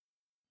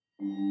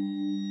Oh,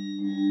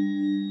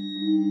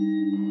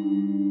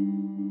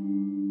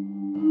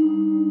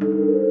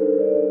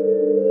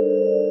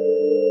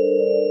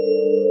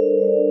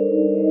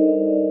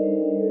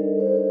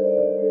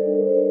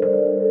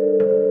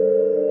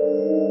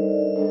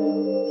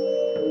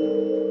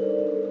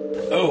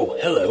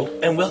 hello,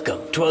 and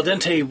welcome to Al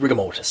Dente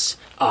Rigamortis.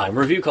 I'm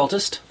Review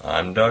Cultist.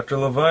 I'm Dr.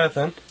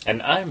 Leviathan.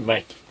 And I'm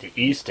Mike. The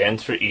E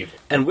stands for evil.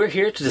 And we're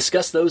here to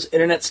discuss those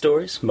internet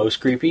stories, most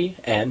creepy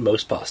and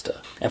most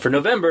pasta. And for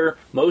November,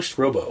 most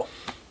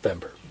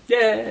Robo-Vember.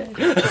 Yay!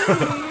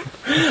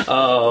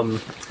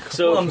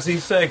 Clumsy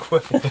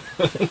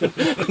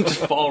segue. Just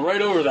fall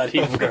right over that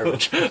heap of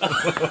garbage.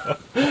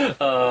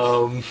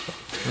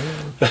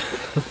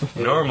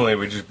 Normally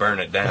we just burn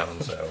it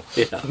down, so...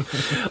 Yeah.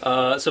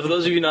 So for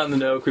those of you not in the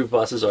know,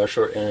 creepypastas are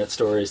short internet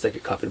stories that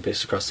get copied and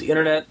pasted across the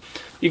internet.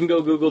 You can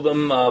go Google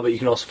them, but you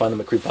can also find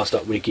them at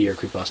creepypasta.wiki or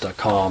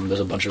creepypasta.com.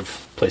 There's a bunch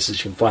of places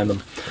you can find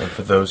them. And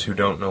for those who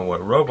don't know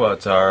what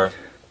robots are,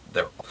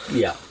 they're...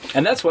 Yeah,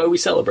 and that's why we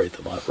celebrate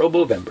them on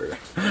Robo-Vember.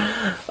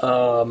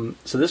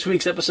 So this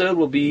week's episode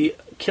will be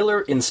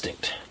Killer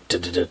Instinct.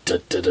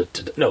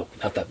 No,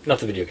 not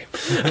the video game.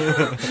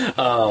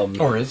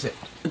 Or is it?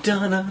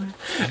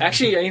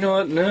 Actually, you know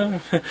what?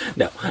 No,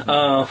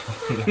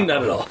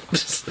 not at all.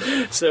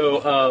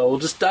 So we'll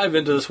just dive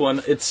into this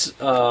one. It's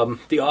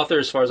the author,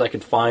 as far as I can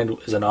find,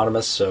 is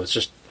anonymous, so it's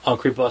just on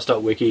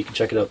creepypasta.wiki. You can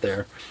check it out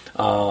there.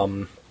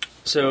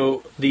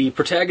 So the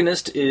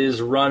protagonist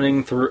is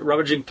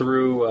rummaging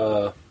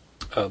through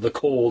the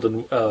cold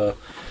and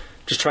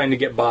just trying to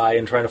get by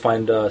and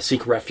trying to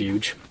seek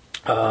refuge.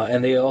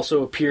 And they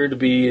also appear to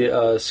be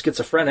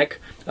schizophrenic,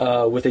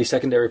 with a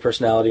secondary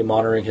personality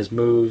monitoring his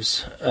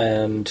moves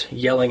and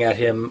yelling at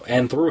him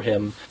and through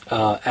him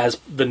as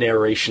the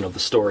narration of the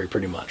story,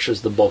 pretty much,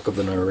 as the bulk of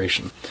the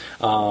narration.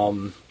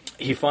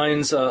 He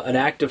finds an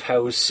active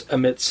house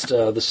amidst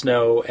the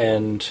snow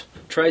and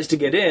tries to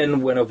get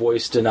in when a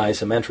voice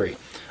denies him entry.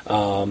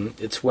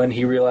 It's when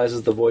he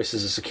realizes the voice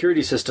is a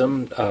security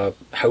system,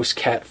 House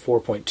Cat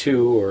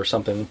 4.2 or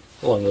something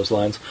along those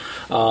lines,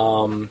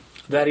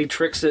 that he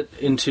tricks it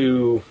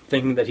into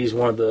thinking that he's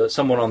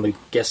someone on the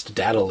guest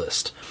data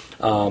list.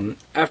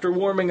 After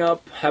warming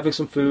up, having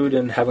some food,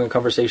 and having a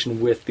conversation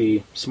with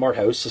the smart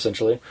house,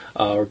 essentially,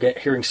 or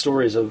hearing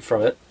stories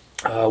from it,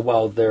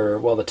 while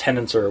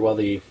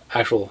the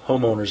actual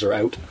homeowners are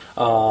out,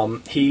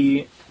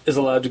 he is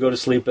allowed to go to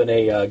sleep in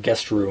a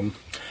guest room.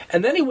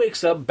 And then he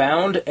wakes up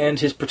bound and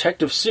his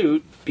protective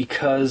suit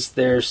because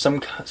there's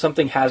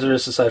something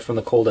hazardous aside from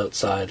the cold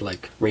outside,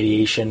 like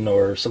radiation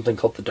or something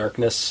called the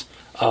darkness.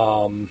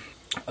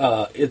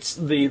 It's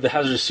the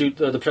hazardous suit,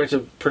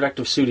 the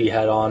protective suit he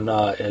had on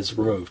is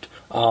removed.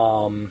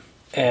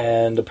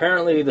 And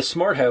apparently the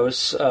smart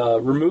house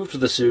removed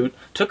the suit,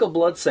 took a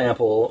blood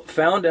sample,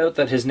 found out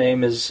his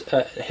name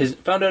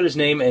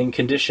and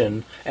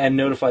condition, and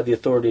notified the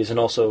authorities, and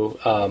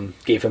also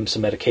gave him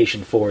some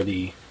medication for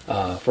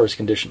his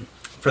condition.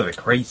 For the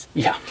crazy.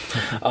 Yeah.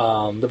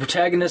 The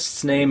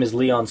protagonist's name is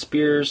Leon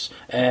Spears,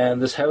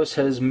 and this house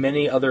has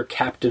many other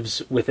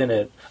captives within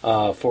it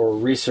for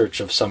research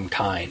of some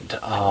kind.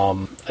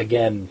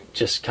 Again,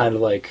 just kind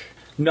of like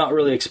not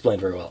really explained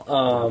very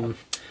well.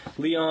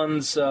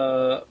 Leon's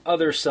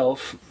other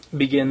self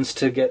begins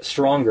to get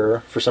stronger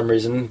for some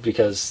reason,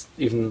 because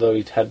even though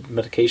he had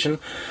medication,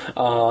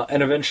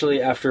 and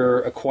eventually, after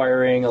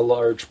acquiring a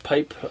large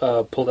pipe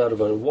pulled out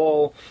of a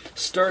wall,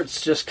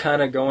 starts just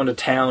kind of going to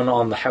town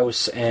on the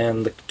house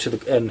and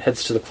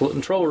heads to the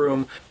control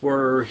room,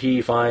 where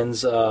he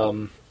finds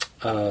some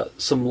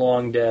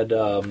long dead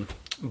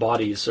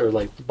bodies, or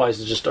like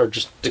bodies are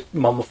just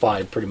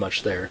mummified pretty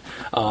much there.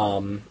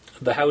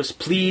 The house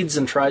pleads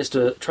and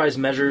tries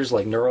measures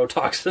like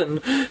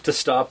neurotoxin to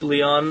stop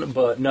Leon,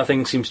 but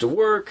nothing seems to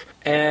work.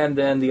 And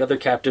then the other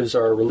captives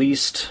are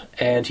released,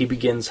 and he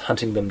begins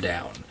hunting them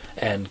down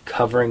and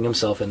covering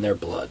himself in their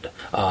blood.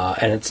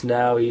 And it's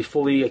now he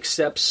fully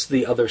accepts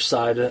the other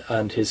side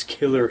and his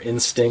killer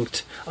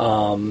instinct,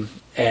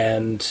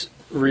 and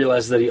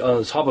realizes that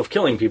on top of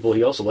killing people,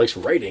 he also likes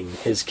writing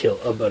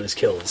about his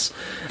kills,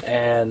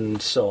 and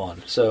so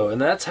on.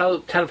 And that's how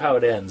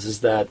it ends.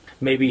 Is that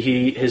maybe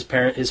his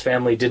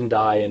family didn't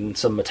die in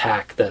some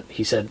attack that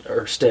he said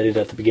or stated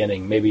at the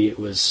beginning. Maybe it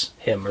was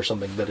him or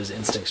something that his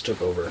instincts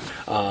took over.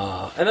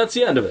 And that's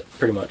the end of it,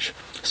 pretty much.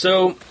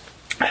 So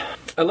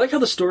I like how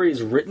the story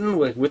is written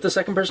with the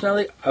second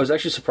personality. I was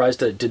actually surprised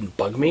that it didn't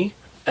bug me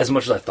as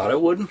much as I thought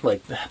it would,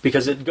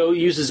 because it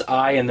uses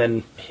I and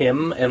then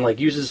him, and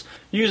uses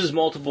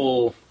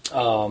multiple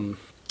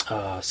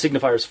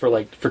signifiers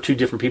for two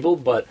different people,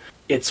 but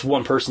it's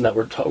one person that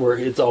where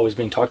it's always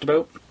being talked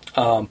about.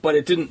 But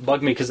it didn't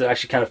bug me because it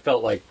actually kind of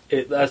felt like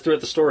as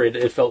throughout the story,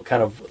 it felt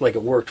kind of like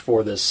it worked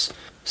for this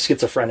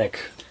schizophrenic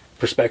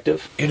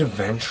perspective. It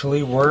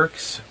eventually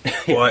works,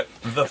 but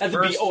at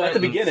the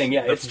beginning,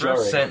 yeah, it's jarring.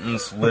 The first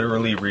sentence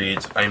literally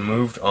reads, "I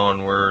moved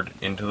onward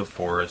into the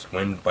forest,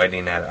 wind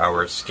biting at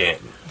our skin."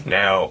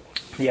 Now,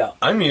 yeah,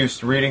 I'm used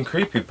to reading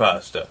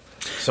creepypasta.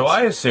 So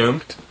I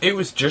assumed it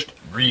was just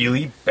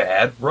really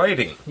bad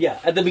writing. Yeah,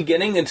 at the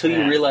beginning, until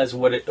you realize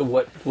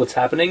what's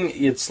happening,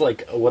 it's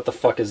like, what the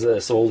fuck is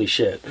this? Holy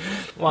shit.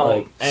 Well,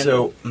 Like,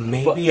 So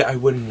maybe I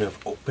wouldn't have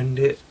opened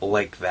it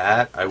like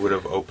that. I would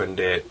have opened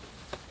it,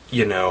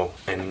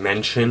 and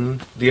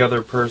mention the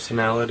other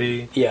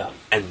personality. yeah.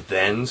 And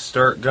then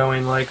start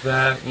going like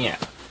that. yeah.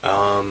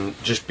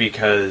 Just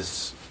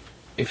because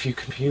if you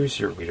confuse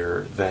your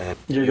reader, then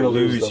You're you gonna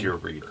lose lose them. your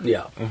reader.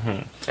 Yeah.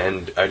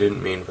 And I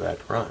didn't mean for that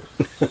to rhyme.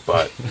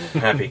 But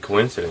happy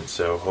coincidence,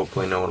 so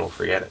hopefully no one will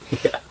forget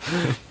it.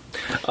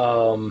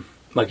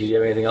 Mike, did you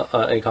have anything else,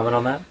 any comment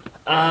on that?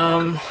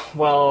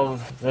 Well,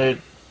 it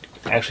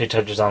actually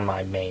touches on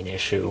my main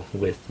issue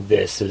with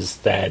this, is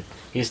that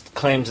he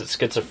claims it's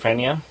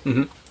schizophrenia,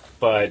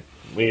 but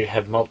we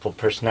have multiple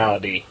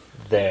personality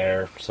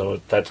there,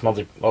 so that's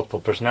multiple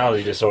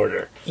personality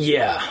disorder.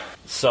 Yeah.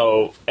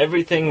 So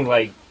everything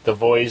like the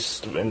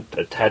voice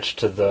attached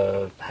to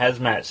the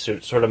hazmat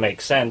suit sort of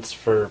makes sense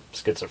for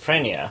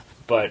schizophrenia,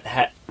 but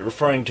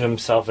referring to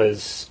himself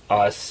as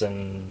us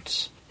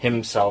and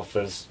himself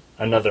as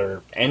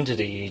another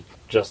entity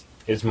just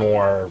is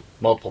more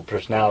multiple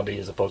personality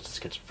as opposed to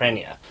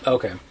schizophrenia.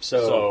 Okay,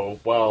 So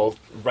while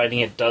writing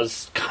it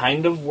does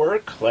kind of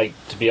work, like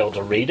to be able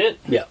to read it,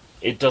 yeah.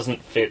 it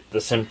doesn't fit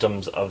the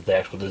symptoms of the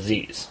actual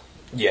disease.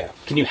 Yeah.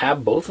 Can you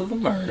have both of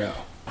them, or no?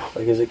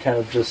 Like, is it kind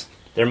of just...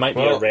 There might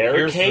be a rare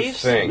here's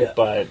case, the thing. Yeah.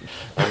 but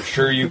I'm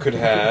sure you could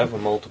have a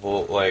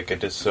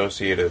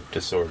dissociative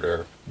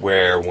disorder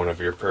where one of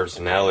your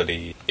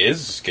personality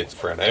is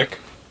schizophrenic,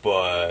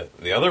 but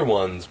the other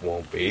ones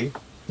won't be.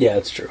 Yeah,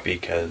 it's true.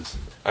 Because,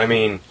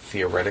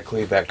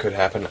 theoretically that could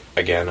happen.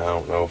 Again, I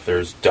don't know if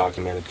there's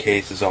documented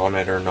cases on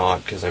it or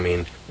not, because,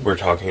 we're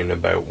talking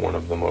about one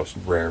of the most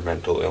rare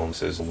mental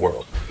illnesses in the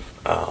world.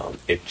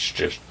 It's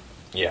just,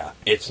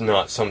 it's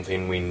not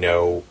something we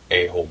know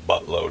a whole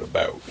buttload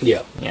about.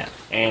 Yeah. yeah.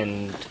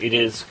 And it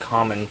is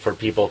common for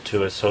people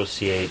to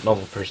associate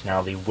multiple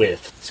personality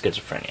with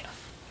schizophrenia.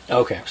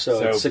 Okay, so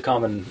So- it's a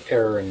common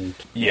error, and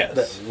Yes.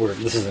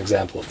 this is an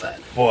example of that.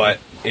 But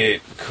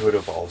it could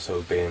have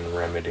also been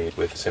remedied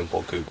with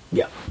simple Google.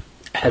 Yeah.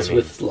 As I mean-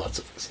 with lots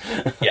of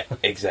things. Yeah,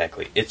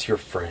 exactly. It's your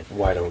friend.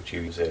 Why don't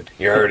you use it?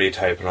 You're already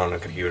typing on a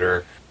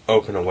computer.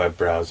 Open a web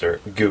browser.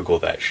 Google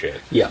that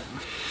shit. Yeah.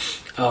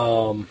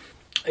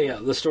 Yeah,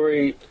 the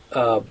story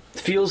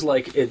feels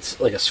like it's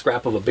like a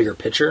scrap of a bigger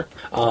picture.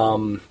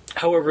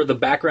 However, the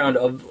background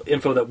of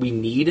info that we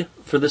need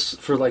for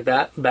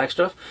that back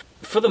stuff,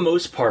 for the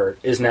most part,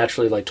 is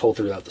naturally like told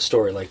throughout the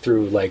story, like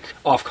through like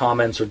off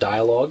comments or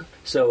dialogue.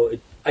 So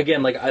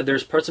again, like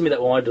there's parts of me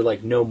that wanted to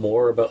like know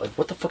more about like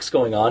what the fuck's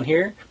going on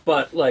here,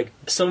 but like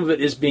some of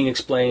it is being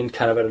explained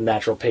kind of at a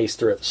natural pace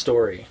throughout the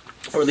story.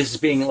 Or at least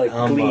it's being like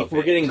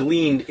we're getting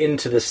gleaned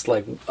into this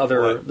like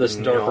this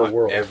darker Not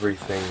world.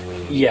 everything we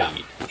need. Yeah,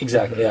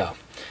 exactly. Yeah,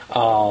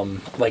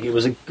 like it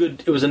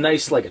was a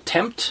nice like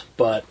attempt,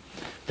 but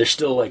there's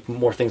still like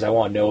more things I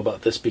want to know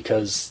about this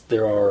because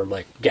there are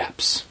like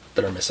gaps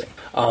that are missing.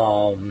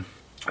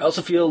 I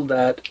also feel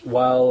that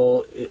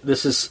while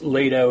this is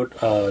laid out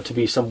to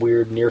be some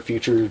weird near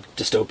future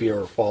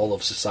dystopia or fall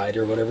of society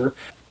or whatever,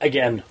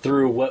 again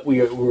through what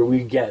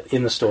we get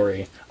in the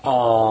story,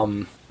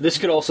 this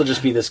could also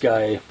just be this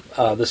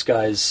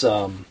guy's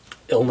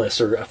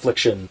illness or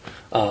affliction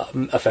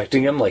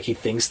affecting him. Like he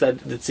thinks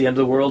that it's the end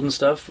of the world and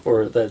stuff,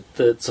 or that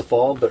it's a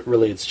fall, but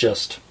really it's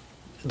just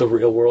the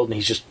real world, and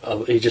he's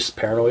just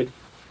paranoid.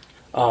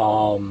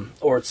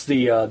 Or it's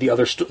the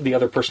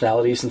other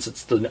personality, since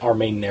it's our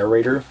main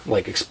narrator,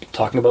 like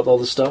talking about all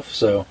this stuff.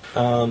 So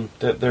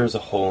there's a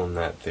hole in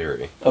that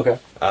theory. okay,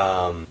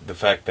 The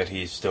fact that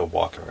he's still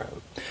walking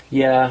around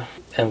yeah,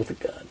 and with a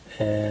gun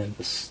and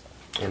this,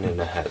 and in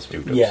a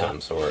hazmat of Yeah.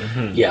 some sort.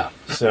 yeah,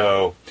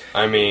 So,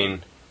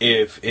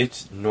 if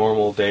it's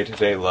normal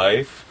day-to-day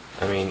life,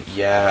 I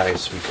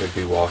guess we could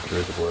be walking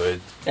through the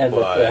woods. and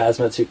with but the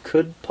hazmat suit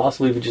could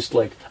possibly be just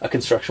like a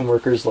construction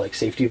worker's like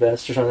safety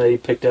vest or something that he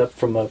picked up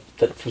from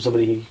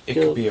somebody he it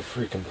killed. could be a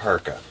freaking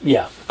parka.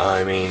 Yeah,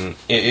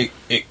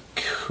 It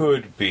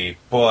could be,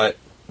 but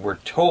we're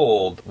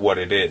told what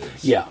it is.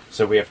 Yeah.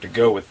 So we have to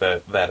go with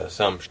that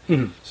assumption.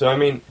 Mhm.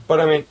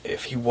 So,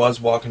 if he was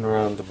walking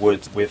around the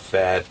woods with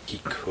that, he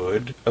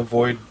could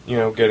avoid,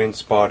 getting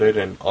spotted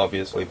and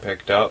obviously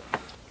picked up.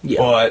 yeah,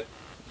 But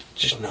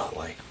just not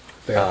like...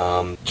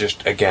 fair.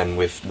 Just, again,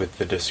 with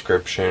the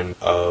description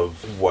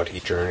of what he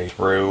journeyed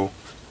through,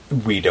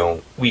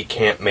 we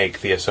can't make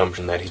the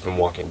assumption that he's been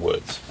walking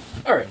woods.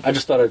 All right, I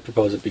just thought I'd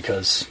propose it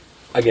because,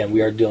 again,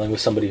 we are dealing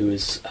with somebody who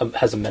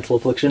has a mental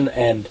affliction,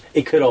 and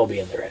it could all be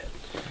in their head.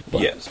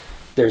 But Yes.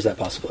 there's that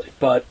possibility.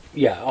 But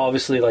yeah,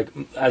 obviously, like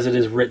as it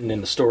is written in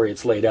the story,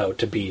 it's laid out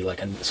to be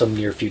like some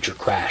near future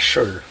crash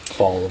or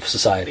fall of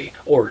society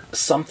or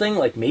something.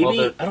 Like maybe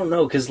Well, I don't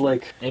know, because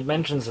like It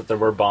mentions that there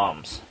were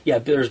bombs. yeah,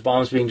 there's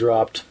bombs being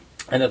dropped.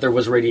 and that there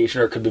was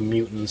radiation, or it could be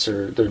mutants,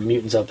 or there are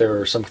mutants out there,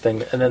 or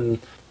something. And then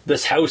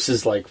this house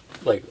is like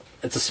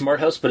it's a smart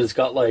house, but it's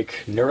got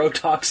like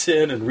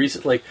neurotoxin and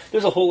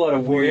there's a whole lot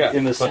of weird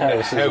in this but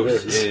house. The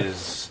house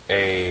is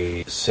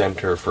a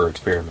center for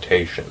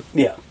experimentation.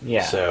 Yeah.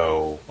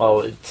 So,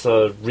 well, it's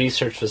a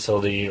research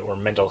facility or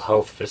mental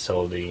health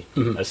facility,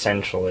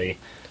 essentially,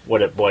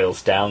 what it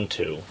boils down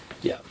to.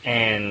 Yeah.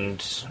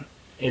 And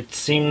it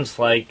seems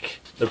like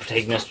the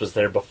protagonist was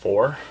there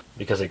before,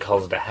 because he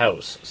calls it a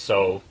house.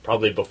 So,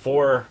 probably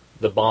before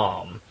the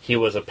bomb, he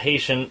was a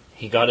patient,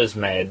 he got his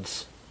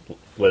meds,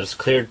 was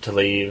cleared to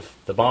leave,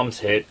 the bombs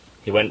hit,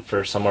 he went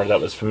for somewhere that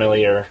was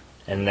familiar,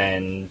 and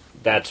then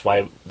that's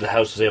why the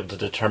house was able to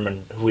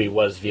determine who he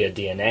was via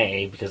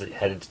DNA, because it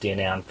had its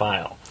DNA on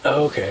file.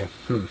 Oh, okay.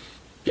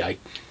 Yeah.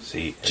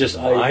 See,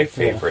 my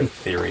favorite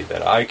theory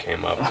that I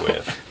came up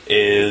with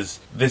is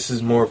this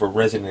is more of a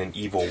Resident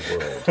Evil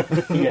world.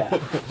 Yeah.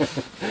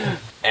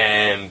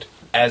 And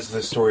as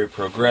the story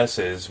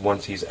progresses,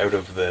 once he's out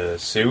of the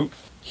suit,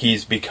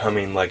 he's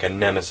becoming like a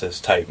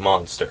Nemesis-type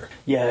monster.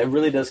 Yeah, it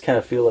really does kind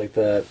of feel like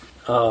that.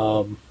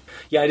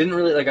 Yeah, I didn't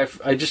really,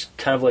 I just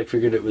kind of,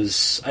 figured it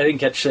was, I didn't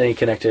catch any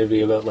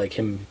connectivity about,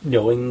 him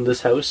knowing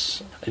this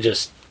house.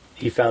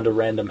 He found a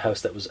random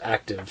house that was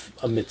active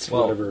amidst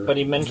whatever. But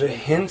he mentioned... The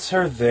hints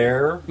are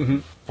there,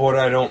 but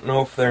I don't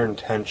know if they're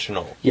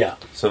intentional. Yeah.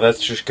 So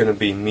that's just going to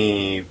be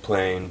me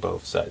playing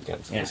both sides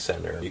against the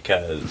center,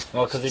 because...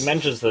 Well, because he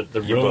mentions that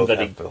the room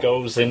that he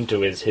goes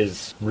into is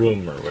his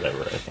room or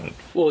whatever, I think.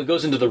 Well, it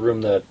goes into the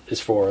room that is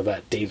for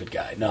that David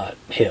guy, not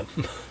him.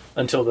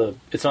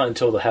 It's not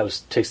until the house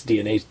takes the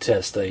DNA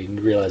test that he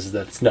realizes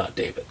that it's not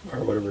David,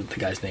 or whatever the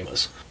guy's name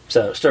was.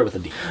 So, start with a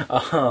D.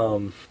 What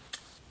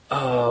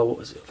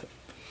was the other thing?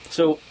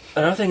 So,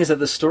 another thing is that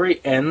the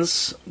story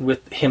ends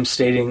with him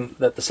stating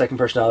that the second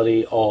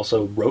personality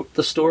also wrote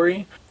the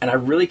story, and I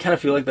really kind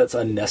of feel like that's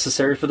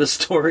unnecessary for the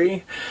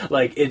story.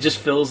 It just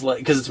feels like...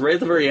 Because it's right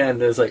at the very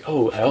end, and it's like,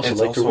 oh, I also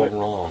like to write... It's also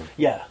wrong.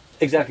 Yeah,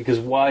 exactly, because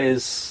why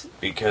is...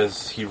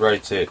 Because he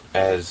writes it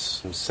as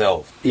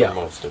himself for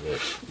most of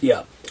it.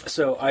 Yeah.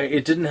 So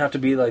it didn't have to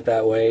be like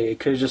that way. It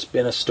could have just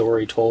been a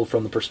story told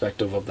from the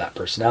perspective of that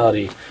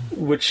personality,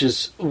 which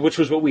was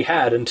what we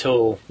had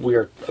until we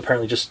are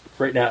apparently just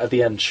right now at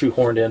the end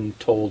shoehorned in,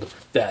 told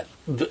that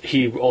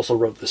he also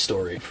wrote the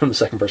story from the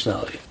second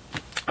personality.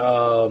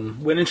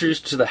 When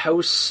introduced to the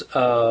house,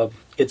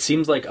 it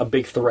seems like a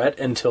big threat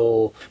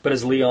but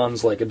as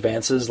Leon's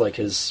advances,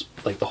 his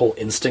the whole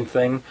instinct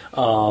thing,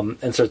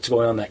 and starts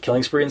going on that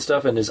killing spree and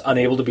stuff, and is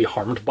unable to be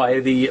harmed by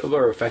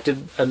or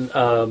affected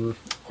and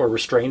or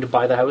restrained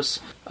by the house.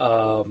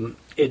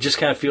 It just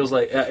kind of feels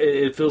like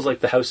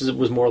the house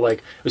was more like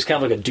it was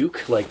kind of like a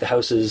Duke. The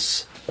house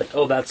is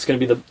that's going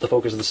to be the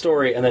focus of the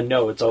story, and then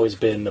no, it's always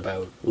been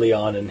about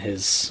Leon and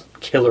his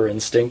killer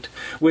instinct,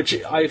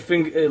 which I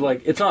think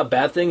it's not a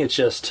bad thing. It's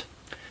just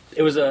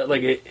it was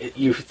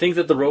you think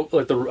that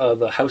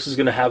the house is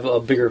going to have a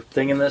bigger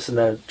thing in this, and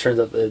then it turns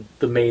out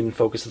the main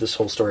focus of this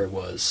whole story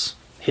was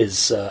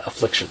his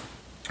affliction,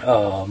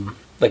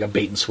 like a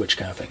bait and switch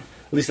kind of thing.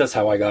 At least that's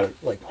how I got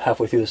it.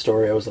 Halfway through the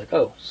story, I was like,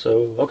 oh,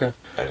 so okay.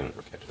 I didn't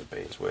get to the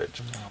bait and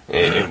switch.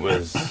 It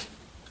was,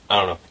 I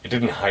don't know. It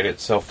didn't hide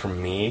itself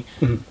from me.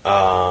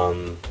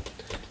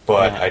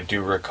 But I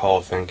do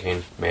recall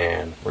thinking,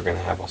 man, we're going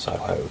to have us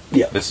out.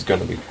 Yeah. This is going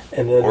to be...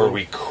 And then, or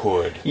we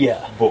could.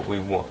 Yeah. But we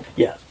won't.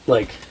 Yeah,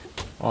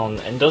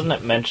 and doesn't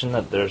it mention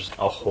that there's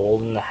a hole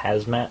in the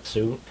hazmat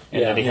suit?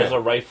 And that he has a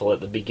rifle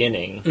at the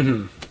beginning.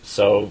 Mm-hmm.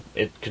 So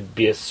it could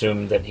be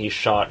assumed that he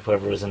shot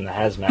whoever was in the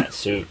hazmat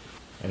suit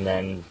and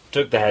then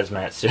took the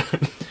hazmat suit.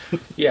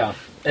 Yeah.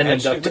 And then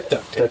duct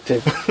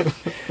tape.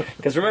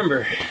 Because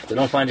remember, if they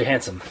don't find you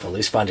handsome, they'll at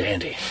least find you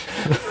handy.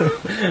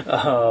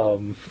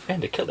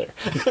 And a killer.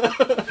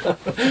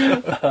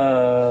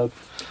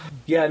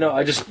 Yeah, no,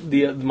 I just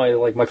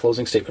my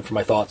closing statement for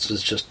my thoughts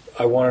is just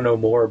I want to know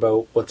more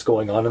about what's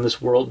going on in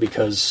this world,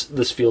 because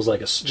this feels like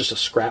just a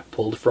scrap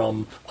pulled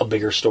from a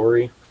bigger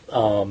story.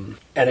 And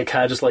it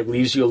kind of just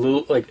leaves you a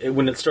little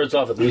when it starts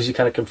off, it leaves you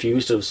kind of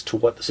confused as to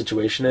what the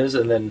situation is,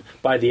 and then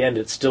by the end,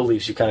 it still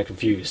leaves you kind of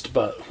confused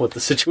about what the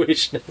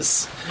situation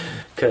is,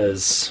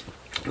 because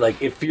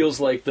it feels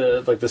like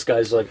this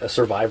guy's a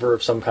survivor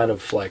of some kind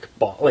of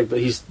bomb,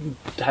 he's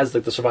has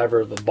the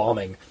survivor of the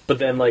bombing, but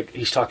then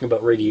he's talking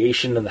about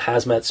radiation and the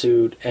hazmat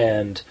suit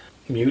and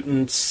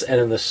mutants, and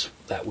in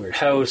that weird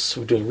house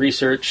we're doing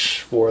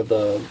research for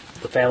the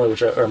family,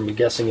 which I'm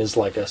guessing is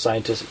a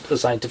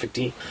scientific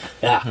team.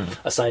 Yeah,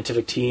 a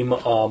scientific team,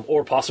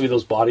 or possibly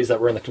those bodies that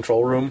were in the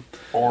control room.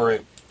 Or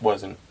it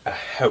wasn't a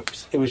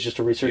house. It was just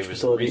a research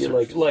facility, a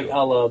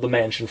la the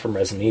mansion from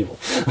Resident Evil.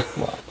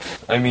 Well,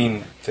 I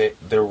mean,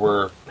 there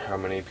were how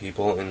many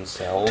people in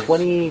cells?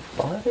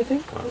 25, I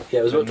think.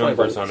 Yeah, it was about 25. The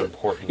number's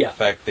unimportant. Yeah. The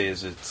fact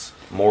is, it's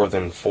more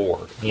than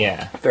 4.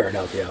 Yeah. Fair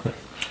enough. Yeah.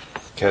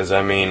 Because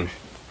I mean,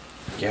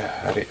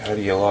 how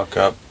do you lock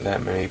up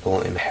that many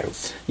people in the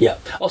house? Yeah.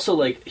 Also,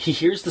 like, he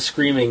hears the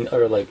screaming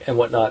or like and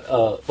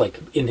whatnot, like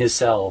in his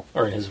cell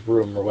or in his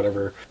room or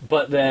whatever.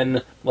 But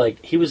then,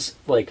 like, he was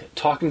like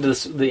talking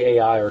to the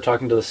AI or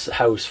talking to this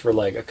house for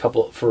like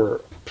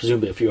for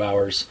presumably a few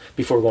hours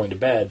before going to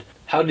bed.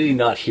 How did he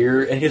not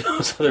hear any of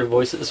those other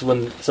voices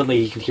when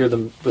suddenly he could hear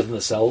them within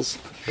the cells?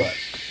 But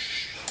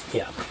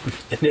yeah,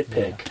 a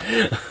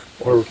nitpick. Yeah.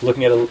 Or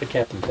looking at a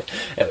camping thing.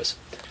 Anyways,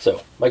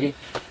 so Mikey.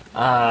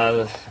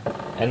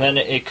 And then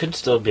it could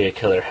still be a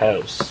killer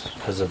house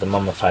because of the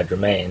mummified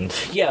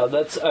remains. Yeah,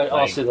 that's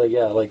honestly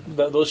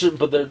those should,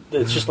 but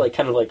it's just like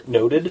kind of like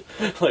noted,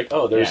 like,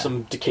 oh, there's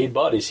some decayed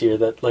bodies here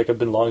that like have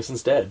been long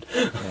since dead.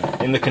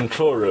 Yeah. In the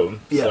control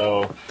room. Yeah.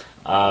 So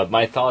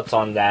my thoughts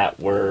on that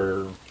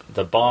were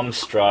the bomb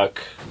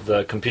struck,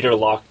 the computer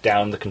locked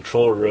down the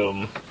control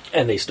room,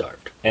 and they starved.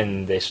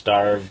 Because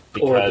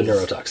or the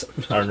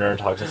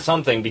neurotoxin.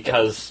 Something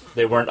because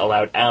they weren't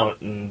allowed out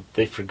and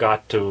they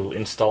forgot to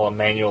install a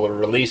manual or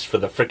release for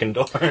the frickin'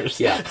 doors.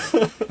 Yeah.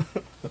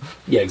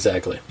 Yeah,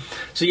 exactly.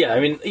 So yeah,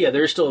 I mean, yeah,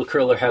 there's still a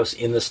killer house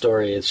in the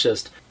story. It's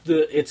just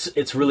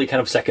it's really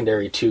kind of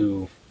secondary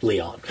to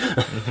Leon.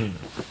 Mm-hmm.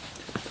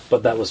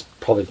 But that was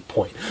probably the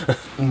point.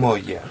 Well,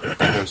 yeah,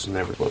 it was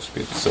never supposed to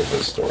be the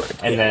Silva story.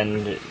 And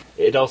then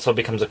it also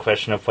becomes a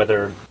question of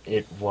whether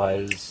he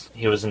was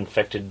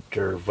infected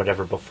or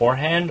whatever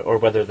beforehand, or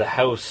whether the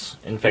house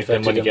infected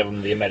him when he gave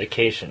him the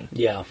medication.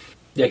 Yeah.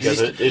 Yeah,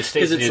 because it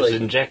states he was like,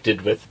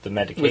 injected with the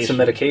medication. With the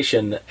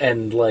medication,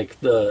 and like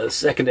the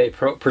secondary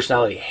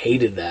personality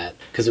hated that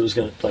because it was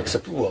going to like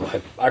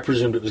I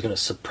presumed it was going to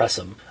suppress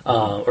him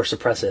or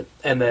suppress it,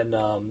 and then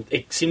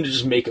it seemed to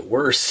just make it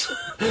worse.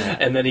 Yeah.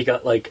 And then he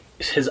got like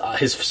his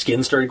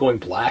skin started going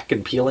black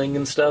and peeling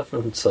and stuff,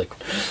 and it's like,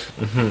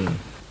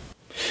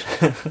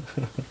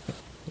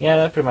 yeah,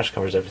 that pretty much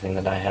covers everything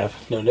that I have.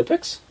 No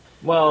nitpicks.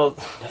 Well,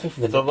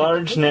 the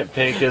large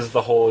nitpick is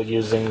the whole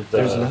using the...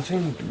 There's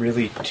nothing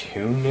really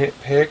to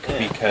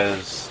nitpick,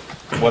 because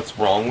what's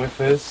wrong with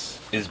this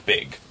is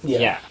big.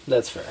 Yeah,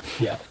 that's fair.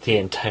 Yeah. The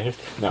entire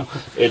thing? No.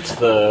 It's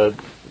the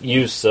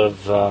use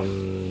of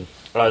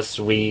us,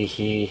 we,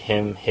 he,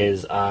 him,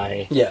 his,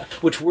 I. Yeah,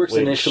 which works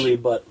initially,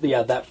 but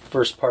yeah, that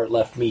first part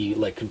left me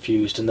like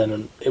confused, and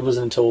then it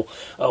wasn't until,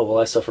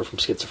 I suffer from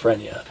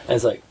schizophrenia. And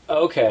it's like,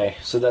 okay,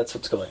 so that's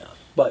what's going on.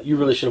 But you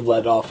really should have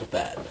led off with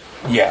that.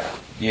 Yeah,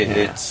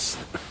 it's,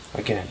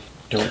 again,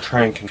 don't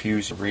try and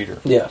confuse the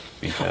reader. Yeah.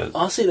 Because...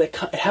 honestly, it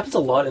happens a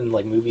lot in,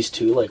 like, movies,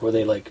 too, like, where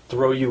they, like,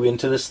 throw you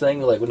into this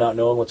thing, like, not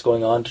knowing what's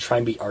going on to try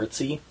and be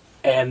artsy,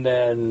 and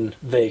then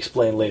they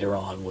explain later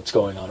on what's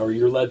going on, or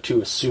you're led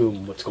to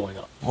assume what's going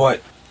on.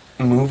 What?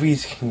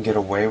 Movies can get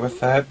away with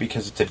that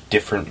because it's a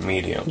different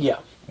medium. Yeah.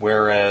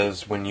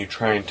 Whereas when you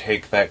try and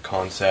take that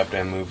concept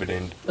and move it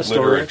into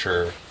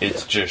literature,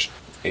 it's just...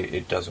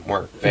 It doesn't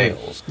work.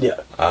 Fails.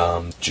 Yeah.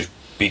 Just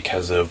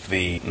because of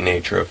the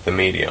nature of the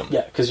medium.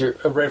 Yeah, because you're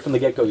right from the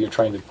get-go, you're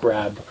trying to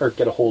grab or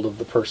get a hold of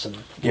the person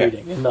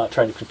reading and not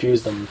trying to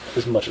confuse them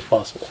as much as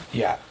possible.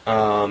 Yeah.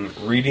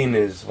 Reading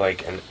is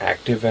like an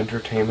active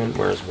entertainment,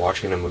 whereas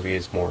watching a movie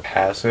is more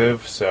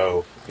passive,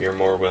 so you're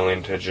more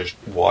willing to just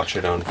watch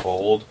it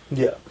unfold.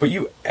 Yeah. But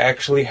you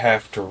actually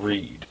have to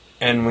read.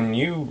 And when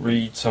you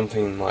read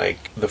something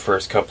like the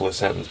first couple of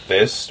sentences of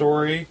this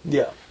story...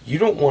 Yeah. You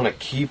don't want to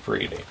keep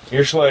reading.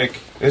 You're just like,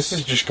 this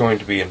is just going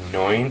to be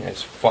annoying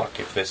as fuck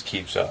if this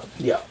keeps up.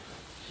 Yeah.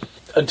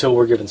 Until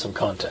we're given some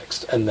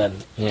context, and then...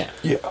 Yeah.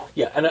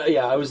 And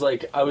I was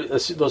like,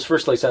 those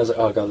first like sounds like,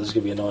 oh god, this is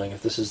going to be annoying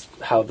if this is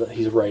how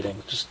he's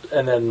writing.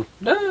 And then,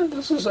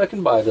 I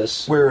can buy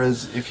this.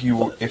 Whereas if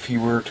he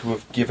were to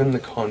have given the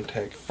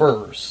context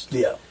first...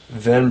 Yeah.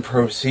 Then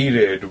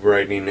proceeded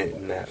writing it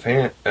in that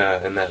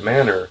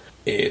manner,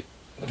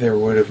 there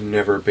would have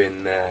never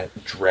been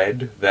that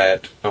dread,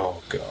 that,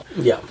 oh god.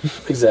 Yeah,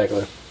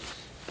 exactly.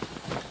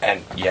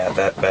 And yeah,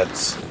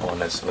 that's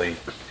honestly,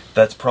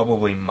 that's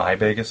probably my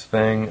biggest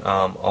thing.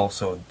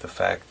 Also the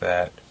fact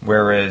that,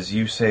 whereas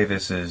you say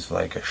this is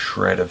like a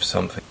shred of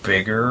something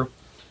bigger,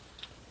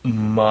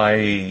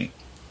 my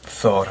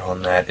thought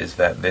on that is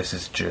that this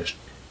is just,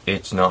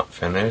 it's not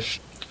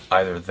finished.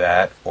 Either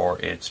that, or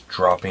it's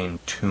dropping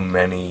too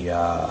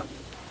much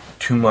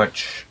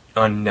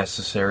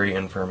unnecessary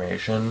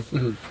information.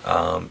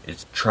 Mm-hmm.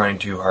 It's trying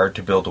too hard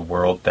to build a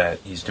world that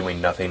he's doing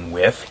nothing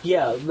with.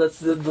 Yeah, that's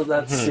the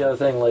other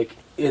thing. Like,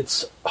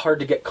 it's hard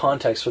to get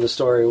context for the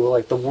story,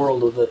 like the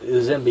world that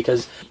is in,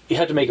 because you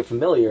have to make it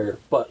familiar.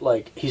 But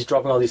like, he's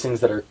dropping all these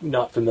things that are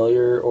not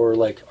familiar or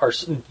like are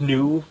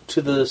new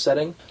to the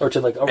setting or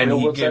to like a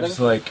real world setting. And he gives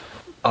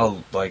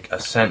like a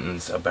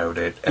sentence about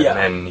it, and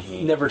then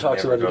he never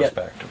talks about it again.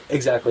 Back to it.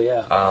 Exactly,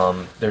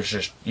 yeah. There's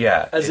just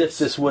as if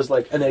this was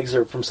like an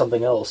excerpt from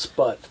something else,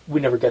 but we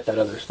never get that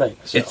other thing.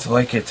 So. It's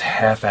like it's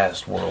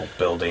half-assed world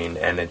building,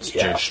 and it's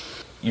just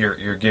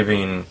you're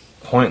giving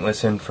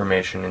pointless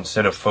information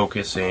instead of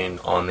focusing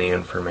on the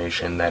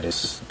information that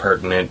is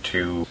pertinent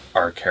to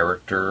our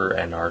character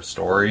and our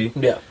story.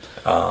 Yeah.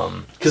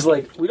 Because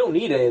like we don't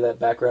need any of that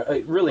background.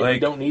 Really, we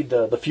Like- don't need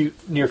the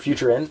near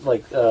future end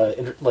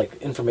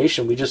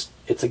information. We just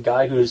it's a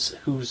guy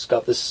who's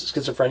got this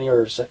schizophrenia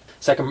or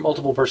second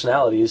multiple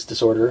personalities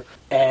disorder,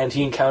 and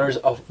he encounters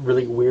a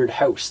really weird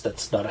house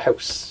that's not a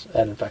house,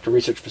 and in fact a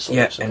research facility.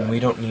 Yeah, of some and kind. we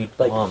don't need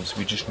Like- bombs.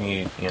 We just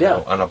need,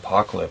 Yeah. an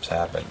apocalypse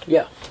happened.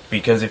 Yeah,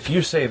 Because if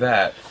you say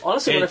that,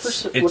 honestly, when I it's,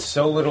 first it's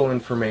so little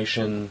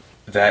information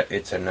that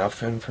it's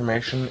enough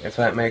information, if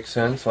that makes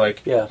sense.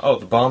 Like, Yeah. oh,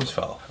 the bombs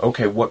fell.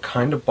 Okay, what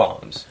kind of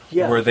bombs?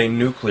 Yeah. Were they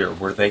nuclear?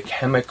 Were they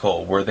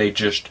chemical? Were they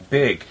just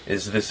big?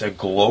 Is this a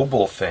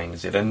global thing?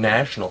 Is it a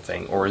national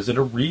thing? Or is it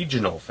a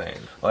regional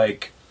thing?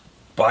 Like,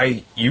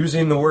 by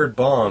using the word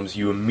bombs,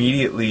 you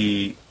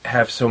immediately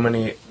have so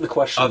many the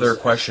questions other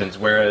questions,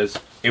 whereas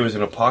it was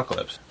an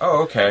apocalypse.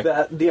 Oh, okay.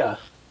 yeah.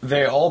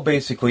 They all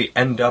basically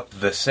end up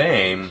the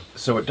same,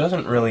 so it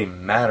doesn't really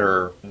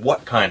matter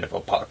what kind of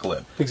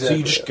apocalypse. So Exactly,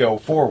 you just yeah. go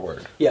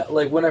forward. Yeah,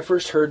 like when I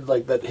first heard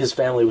like that his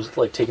family was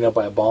like taken out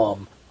by a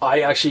bomb,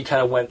 I actually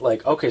kind of went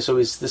like, okay, so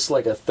is this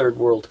like a third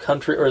world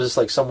country, or is this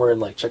like somewhere in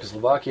like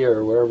Czechoslovakia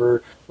or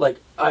wherever? Like,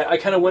 I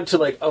kind of went to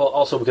like, oh,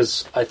 also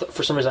because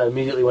for some reason I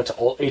immediately went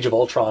to Age of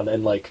Ultron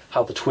and like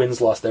how the twins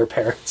lost their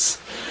parents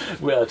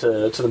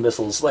to the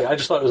missiles. Like, I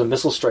just thought it was a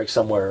missile strike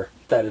somewhere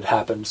that had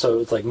happened. So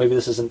it's like maybe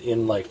this isn't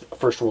in like a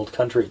first world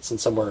country; it's in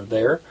somewhere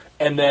there.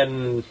 And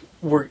then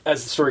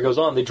as the story goes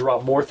on, they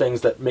drop more things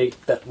that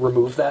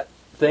remove that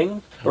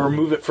thing or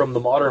remove it from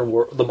the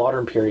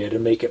modern period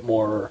and make it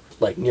more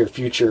like near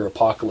future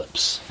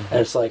apocalypse. And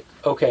it's like,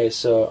 okay,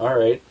 so all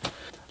right,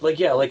 like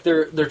yeah, like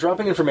they're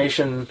dropping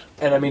information,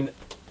 and I mean,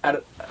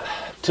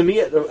 to me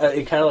it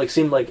kind of like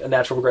seemed like a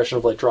natural progression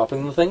of like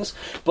dropping the things,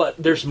 but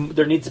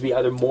there needs to be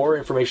either more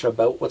information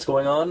about what's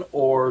going on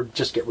or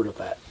just get rid of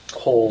that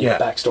whole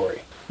backstory.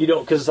 You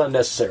don't, because it's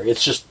unnecessary.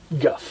 It's just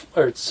guff,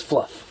 or it's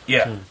fluff.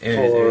 Yeah.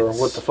 For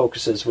what the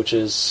focus is, which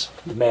is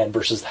the man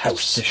versus the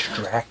house. It's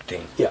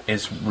distracting. Yeah.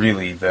 Is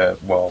really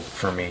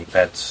for me,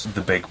 that's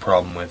the big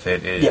problem with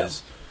it,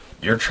 is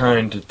you're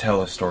trying to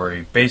tell a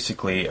story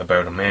basically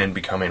about a man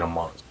becoming a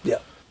monster. Yeah.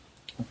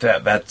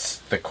 That's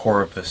the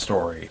core of the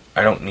story.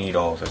 I don't need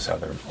all of this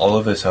other. All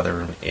of this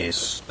other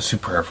is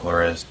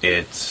superfluous.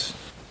 It's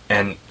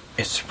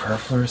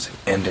superfluous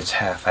and it's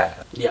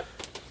half-assed. Yeah.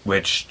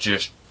 Which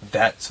just,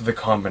 that's the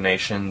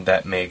combination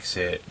that makes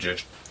it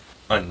just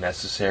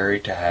unnecessary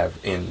to have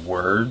in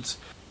words.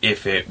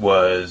 If it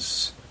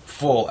was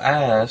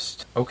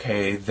full-assed,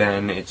 okay,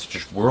 then it's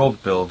just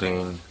world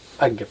building.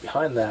 I can get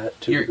behind that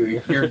to a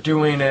degree. You're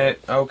doing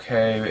it,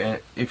 okay,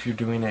 and if you're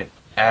doing it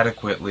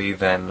adequately,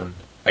 then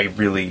I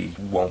really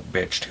won't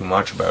bitch too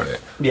much about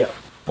it. Yeah.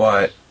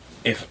 But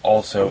if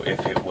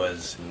it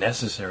was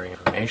necessary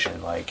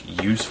information,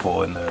 like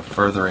useful in the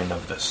furthering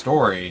of the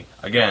story,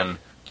 again,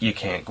 you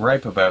can't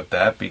gripe about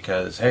that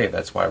because, hey,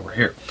 that's why we're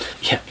here.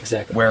 Yeah,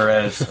 exactly.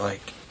 Whereas,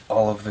 like,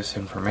 all of this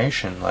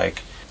information,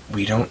 like,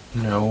 we don't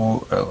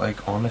know,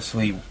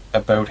 honestly,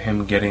 about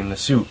him getting the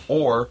suit.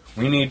 Or,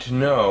 we need to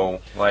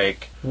know,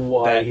 like,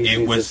 why that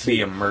it was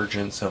the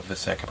emergence of the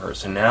second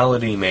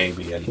personality,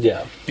 maybe. And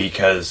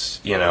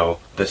because,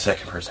 the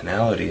second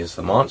personality is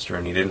the monster,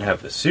 and he didn't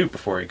have the suit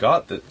before he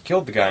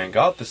killed the guy and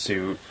got the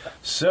suit.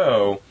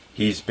 So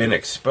he's been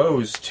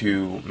exposed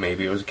to,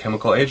 maybe it was a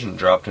chemical agent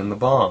dropped in the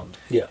bomb.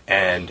 Yeah.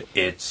 And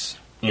it's,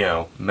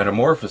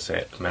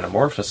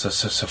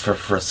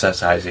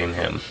 metamorphosizing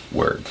him.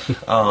 Word.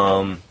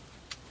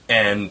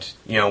 And,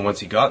 once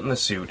he got in the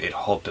suit, it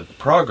halted the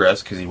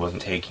progress because he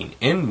wasn't taking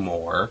in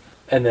more.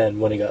 And then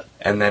when he got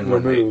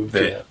removed,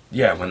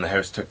 when the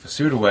house took the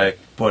suit away.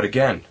 But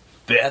again,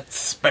 that's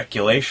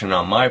speculation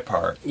on my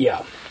part.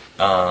 Yeah.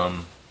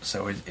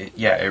 So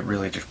it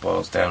really just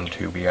boils down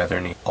to we either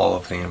need all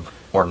of the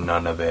or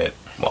none of it.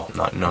 Well,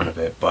 not none of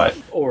it, but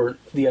or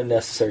the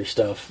unnecessary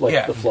stuff,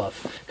 like the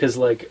fluff. Because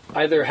like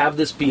either have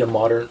this be a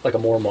more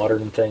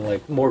modern thing,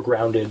 like more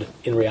grounded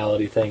in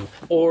reality thing,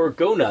 or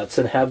go nuts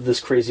and have this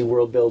crazy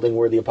world building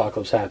where the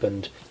apocalypse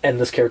happened and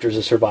this character is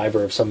a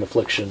survivor of some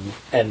affliction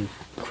and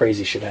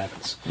crazy shit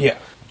happens. Yeah,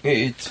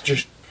 it's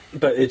just.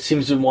 But it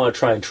seems to want to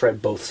try and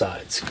tread both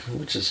sides,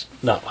 which is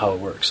not how it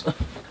works.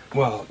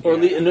 Well, or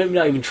not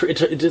even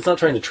it's not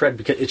trying to tread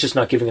because it's just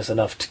not giving us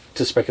enough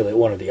to speculate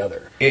one or the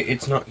other.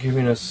 It's not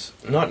giving us,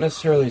 not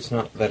necessarily. It's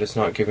not that it's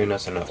not giving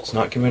us enough. It's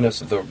not giving us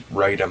the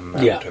right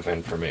amount of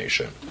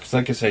information. Because,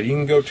 like I said, you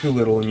can go too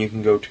little and you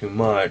can go too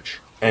much,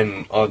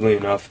 and oddly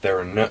enough,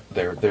 they're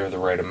the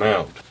right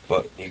amount.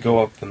 But you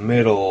go up the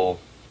middle,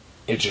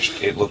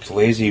 it looks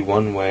lazy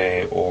one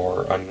way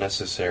or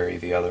unnecessary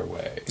the other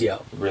way. Yeah,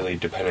 really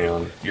depending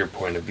on your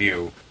point of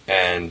view,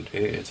 and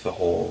it's the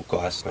whole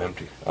glass is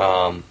empty.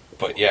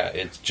 But yeah,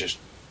 it's just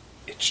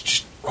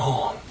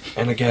wrong.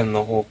 And again,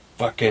 the whole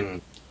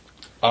fucking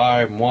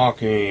I'm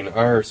walking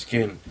our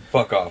skin.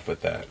 Fuck off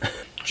with that.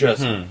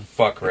 Just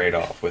fuck right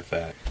off with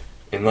that.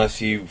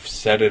 Unless you've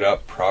set it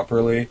up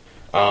properly.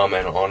 And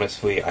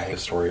honestly, I think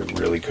the story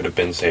really could have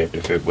been saved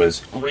if it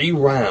was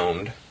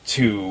rewound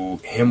to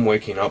him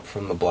waking up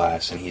from the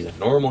blast and he's a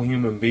normal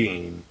human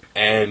being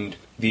and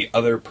the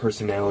other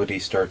personality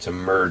starts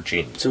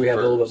emerging. So we have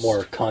a little bit first.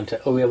 more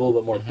content. Oh, we have a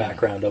little bit more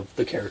background of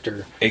the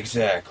character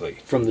Exactly.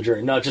 from the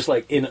journey, not just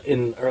like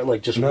or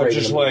like just Not right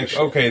just in the middle of like, shit.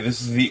 okay,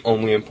 this is the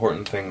only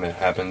important thing that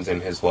happens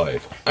in his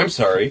life. I'm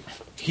sorry.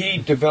 He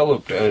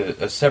developed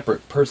a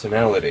separate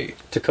personality.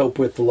 to cope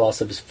with the loss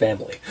of his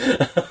family,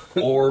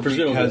 Or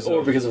presumably, because or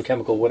of, because of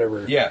chemical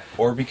whatever. yeah,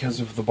 or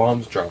because of the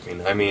bombs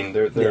dropping. I mean,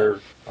 there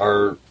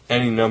are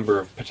any number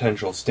of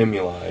potential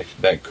stimuli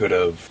that could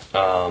have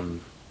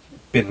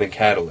been the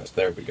catalyst.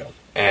 There we go.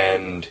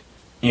 And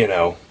we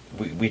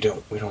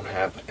don't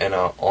have. And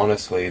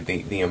honestly,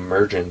 the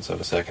emergence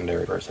of a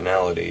secondary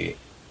personality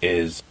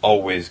is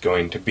always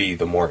going to be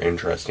the more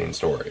interesting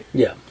story.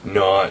 Yeah.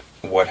 Not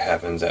what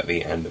happens at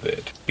the end of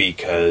it,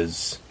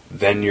 because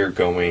then you're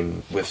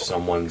going with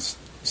someone's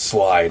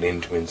slide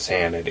into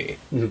insanity.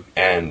 Mhm.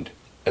 And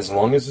as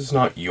long as it's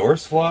not your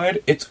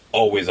slide, it's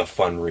always a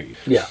fun read.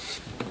 Yeah.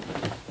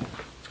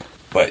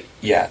 But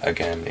yeah,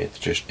 again,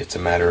 it's a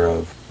matter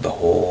of the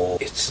whole,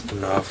 it's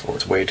enough or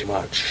it's way too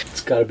much.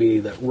 It's got to be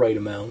that right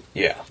amount.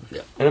 Yeah.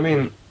 Yeah. And I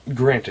mean,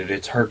 granted,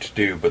 it's hard to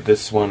do, but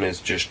this one is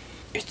just,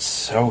 it's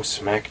so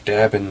smack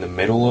dab in the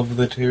middle of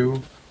the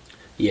two.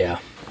 Yeah.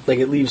 Like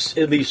it leaves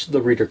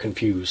the reader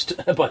confused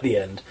by the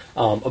end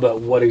about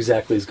what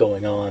exactly is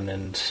going on,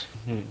 and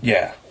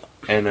Yeah.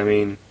 And I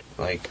mean,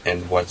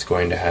 and what's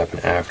going to happen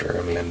after.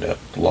 I mean, end up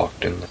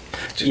locked in the...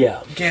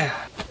 yeah, Yeah.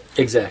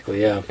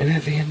 exactly, yeah. And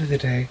at the end of the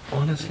day,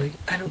 honestly,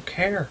 I don't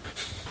care.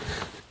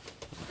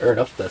 Fair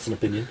enough, that's an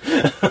opinion.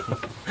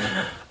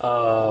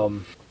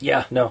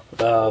 Yeah, no,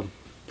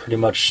 pretty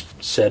much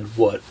said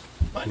what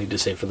I need to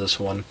say for this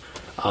one.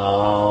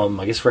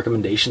 I guess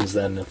recommendations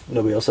then, if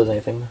nobody else has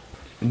anything.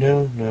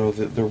 No,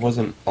 there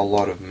wasn't a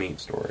lot of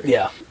meat story.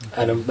 Yeah,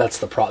 and that's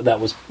that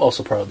was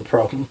also part of the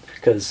problem,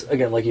 because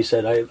again, like you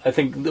said, I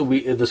think that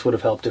this would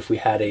have helped if we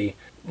had a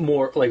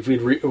more, like, if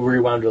we'd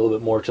rewound a little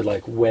bit more to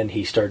like when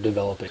he started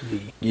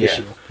developing the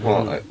issue.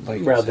 Well,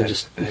 rather than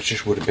just that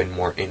just would have been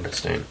more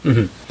interesting.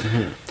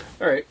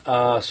 All right,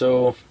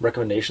 so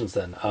recommendations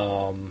then.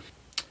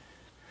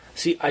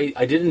 See,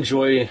 I did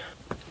enjoy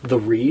the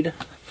read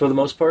for the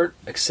most part,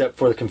 except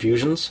for the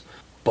confusions,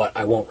 but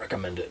I won't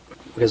recommend it,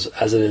 because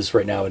as it is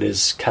right now, it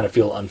is kind of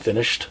feel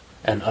unfinished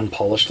and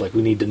unpolished. Like,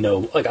 we need to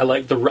know. Like, I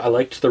liked the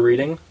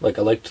reading. Like,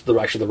 I liked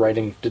the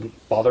writing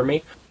didn't bother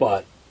me,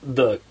 but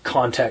the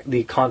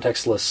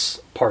contextless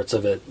parts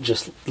of it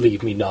just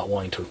leave me not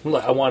wanting to.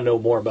 Like, I want to know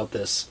more about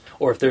this,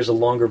 or if there's a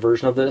longer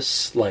version of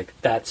this, like,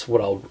 that's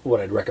what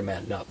I'd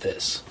recommend, not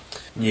this.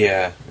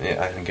 Yeah,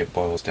 I think it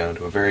boils down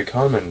to a very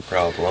common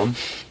problem.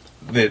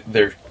 That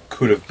there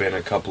could have been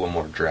a couple of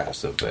more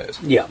drafts of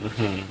this. Yeah.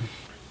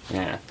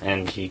 Yeah,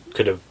 and he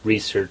could have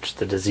researched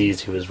the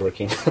disease he was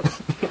working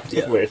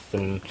Yeah. with,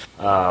 and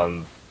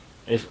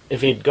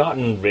if he'd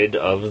gotten rid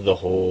of the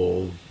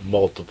whole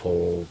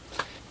multiple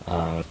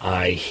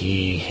I,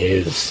 he,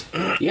 his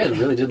You guys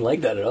really didn't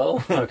like that at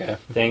all? Okay.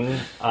 thing,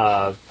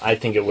 I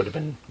think it would have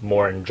been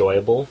more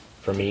enjoyable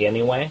for me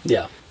anyway.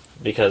 Yeah.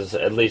 Because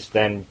at least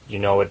then you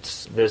know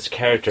it's this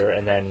character,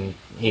 and then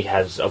he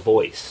has a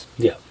voice.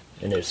 Yeah.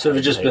 In his So if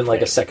it just type been like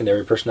a thing.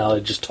 secondary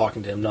personality just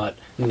talking to him, not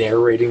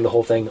narrating the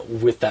whole thing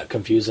with that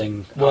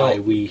confusing I,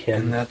 we,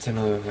 him. And that's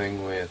another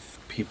thing with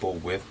people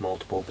with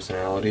multiple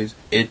personalities.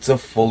 It's a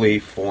fully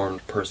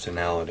formed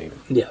personality.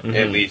 Yeah.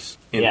 At least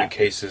in Yeah. the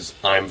cases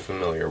I'm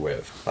familiar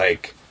with.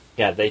 Like,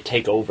 Yeah, they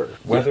take over.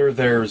 whether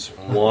there's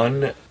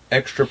one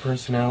extra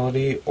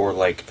personality or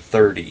like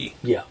 30,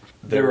 Yeah.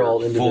 they're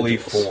all fully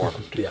individuals.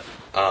 formed. Yeah.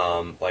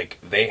 Like,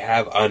 they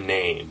have a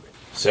name.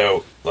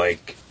 So,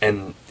 like,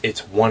 and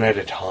it's one at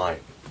a time.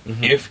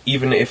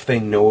 Even if they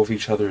know of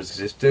each other's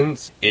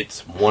existence,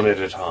 it's one at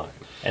a time.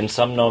 And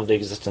some know of the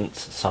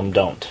existence, some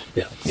don't.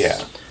 Yeah.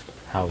 Yeah.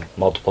 How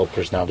multiple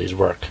personalities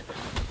work.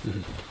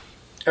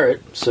 All right.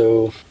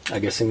 So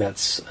I'm guessing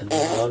that's a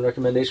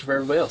non-recommendation for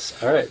everybody else.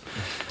 All right.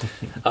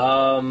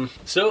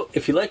 So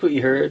if you like what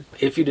you heard,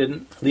 if you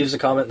didn't, leave us a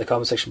comment in the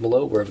comment section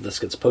below wherever this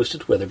gets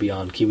posted, whether it be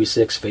on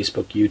Kiwi6,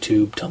 Facebook,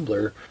 YouTube,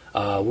 Tumblr.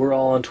 We're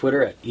all on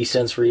Twitter at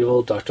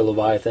eSense4Evil, Dr.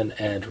 Leviathan,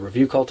 and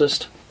Review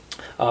Cultist.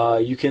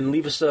 You can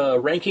leave us a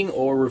ranking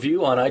or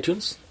review on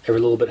iTunes. Every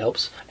little bit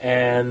helps.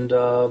 And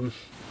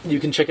you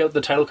can check out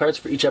the title cards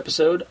for each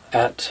episode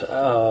at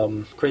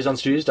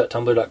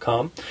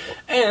crazonstudios.tumblr.com.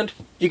 And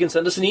you can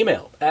send us an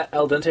email at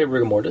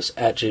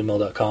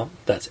aldenterigamortis@gmail.com.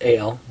 That's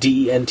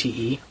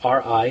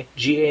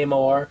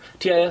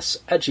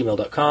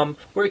aldenterigamortis@gmail.com,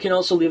 where you can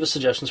also leave us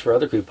suggestions for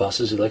other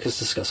creepypastas you'd like us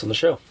to discuss on the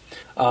show.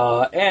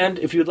 And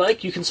if you'd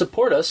like, you can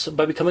support us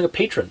by becoming a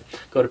patron.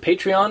 Go to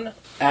Patreon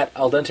at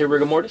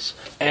aldenterigamortis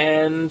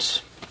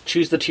and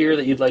choose the tier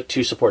that you'd like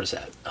to support us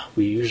at.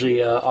 We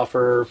usually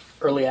offer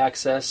early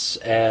access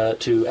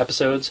to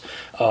episodes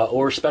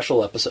or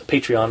special episode,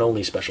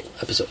 Patreon-only special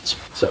episodes.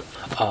 So,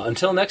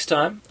 until next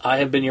time, I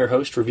have been your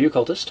host, Review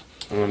Cultist.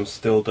 I'm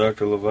still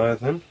Dr.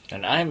 Leviathan.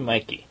 And I'm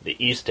Mikey. The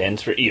E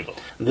stands for evil.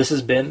 This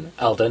has been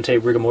Al Dente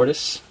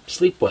Rigamortis.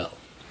 Sleep well.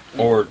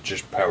 Or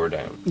just power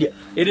down. Yeah,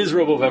 it is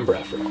Robovember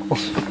after all.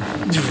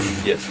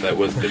 Yes, that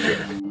was the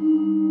joke.